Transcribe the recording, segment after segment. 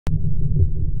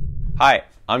Hi,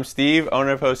 I'm Steve,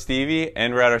 owner of Host Stevie,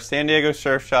 and we're at our San Diego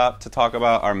surf shop to talk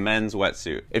about our men's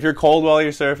wetsuit. If you're cold while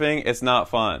you're surfing, it's not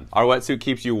fun. Our wetsuit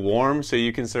keeps you warm so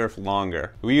you can surf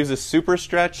longer. We use a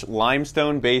SuperStretch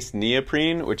limestone-based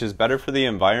neoprene, which is better for the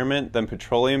environment than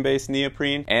petroleum-based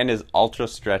neoprene and is ultra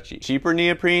stretchy. Cheaper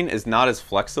neoprene is not as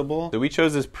flexible, so we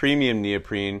chose this premium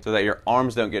neoprene so that your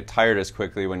arms don't get tired as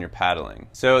quickly when you're paddling.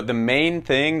 So the main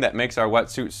thing that makes our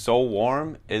wetsuit so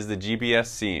warm is the GBS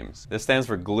Seams. This stands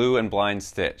for glue and blind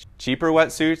stitch. Cheaper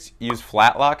wetsuits use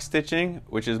flat lock stitching,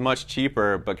 which is much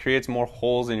cheaper but creates more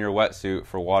holes in your wetsuit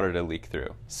for water to leak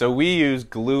through. So we use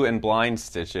glue and blind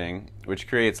stitching, which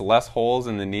creates less holes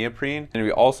in the neoprene, and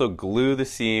we also glue the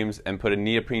seams and put a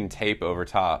neoprene tape over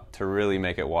top to really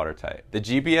make it watertight. The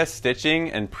GBS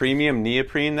stitching and premium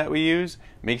neoprene that we use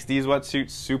makes these wetsuits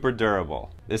super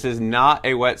durable. This is not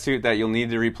a wetsuit that you'll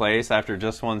need to replace after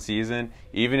just one season,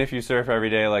 even if you surf every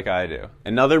day like I do.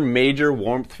 Another major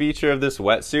warmth feature of this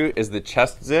wetsuit is the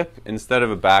chest zip instead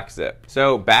of a back zip.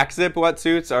 So back zip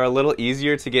wetsuits are a little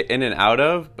easier to get in and out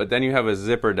of, but then you have a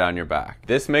zipper down your back.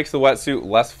 This makes the wetsuit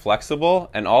less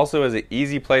flexible and also is an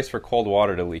easy place for cold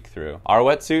water to leak through. Our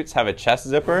wetsuits have a chest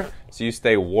zipper, so you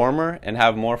stay warmer and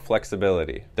have more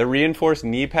flexibility. The reinforced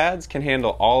knee pads can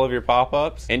handle all of your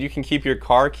pop-ups, and you can keep your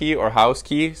car key or house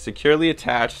key securely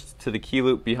attached to the key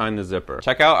loop behind the zipper.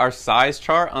 Check out our size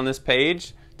chart on this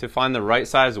page to find the right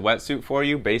size wetsuit for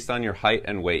you based on your height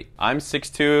and weight. I'm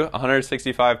 6'2",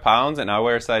 165 pounds, and I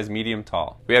wear a size medium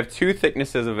tall. We have two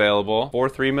thicknesses available,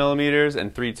 4.3 millimeters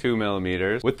and 3.2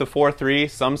 millimeters. With the 4.3,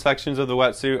 some sections of the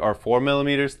wetsuit are 4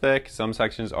 millimeters thick, some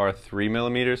sections are 3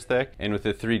 millimeters thick, and with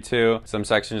the 3.2, some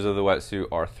sections of the wetsuit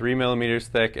are 3 millimeters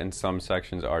thick and some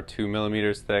sections are 2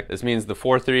 millimeters thick. This means the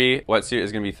 4.3 wetsuit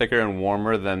is going to be thicker and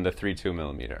warmer than the 3.2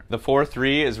 millimeter. The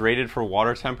 4.3 is rated for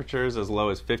water temperatures as low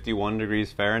as 51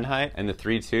 degrees Fahrenheit, and the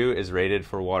 3.2 is rated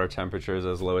for water temperatures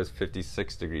as low as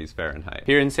 56 degrees Fahrenheit.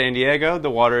 Here in San Diego, the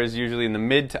water is usually in the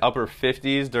mid to upper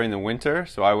 50s during the winter,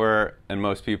 so I wear, and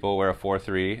most people wear, a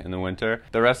 4.3 in the winter.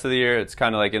 The rest of the year, it's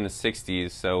kind of like in the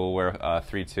 60s, so we'll wear a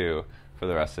 3.2 for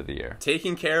the rest of the year.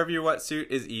 Taking care of your wetsuit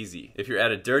is easy. If you're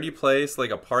at a dirty place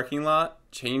like a parking lot,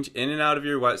 change in and out of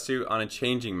your wetsuit on a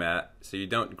changing mat so you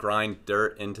don't grind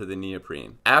dirt into the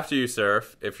neoprene. After you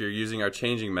surf, if you're using our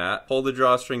changing mat, pull the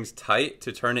drawstrings tight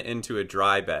to turn it into a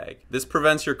dry bag. This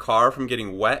prevents your car from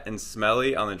getting wet and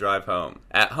smelly on the drive home.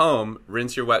 At home,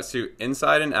 rinse your wetsuit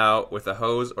inside and out with a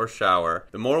hose or shower.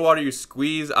 The more water you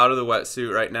squeeze out of the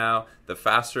wetsuit right now, the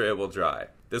faster it will dry.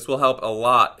 This will help a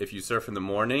lot if you surf in the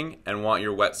morning and want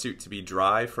your wetsuit to be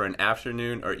dry for an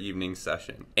afternoon or evening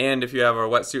session. And if you have our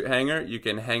wetsuit hanger, you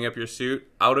can hang up your suit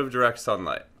out of direct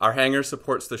sunlight. Our hanger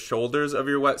supports the shoulders of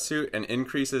your wetsuit and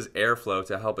increases airflow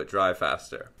to help it dry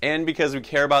faster. And because we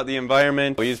care about the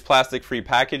environment, we use plastic-free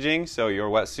packaging, so your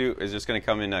wetsuit is just going to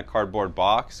come in a cardboard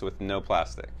box with no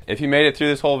plastic. If you made it through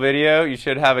this whole video, you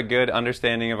should have a good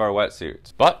understanding of our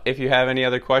wetsuits. But if you have any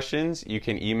other questions, you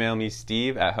can email me,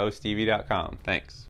 Steve@hoststevie.com. Thanks.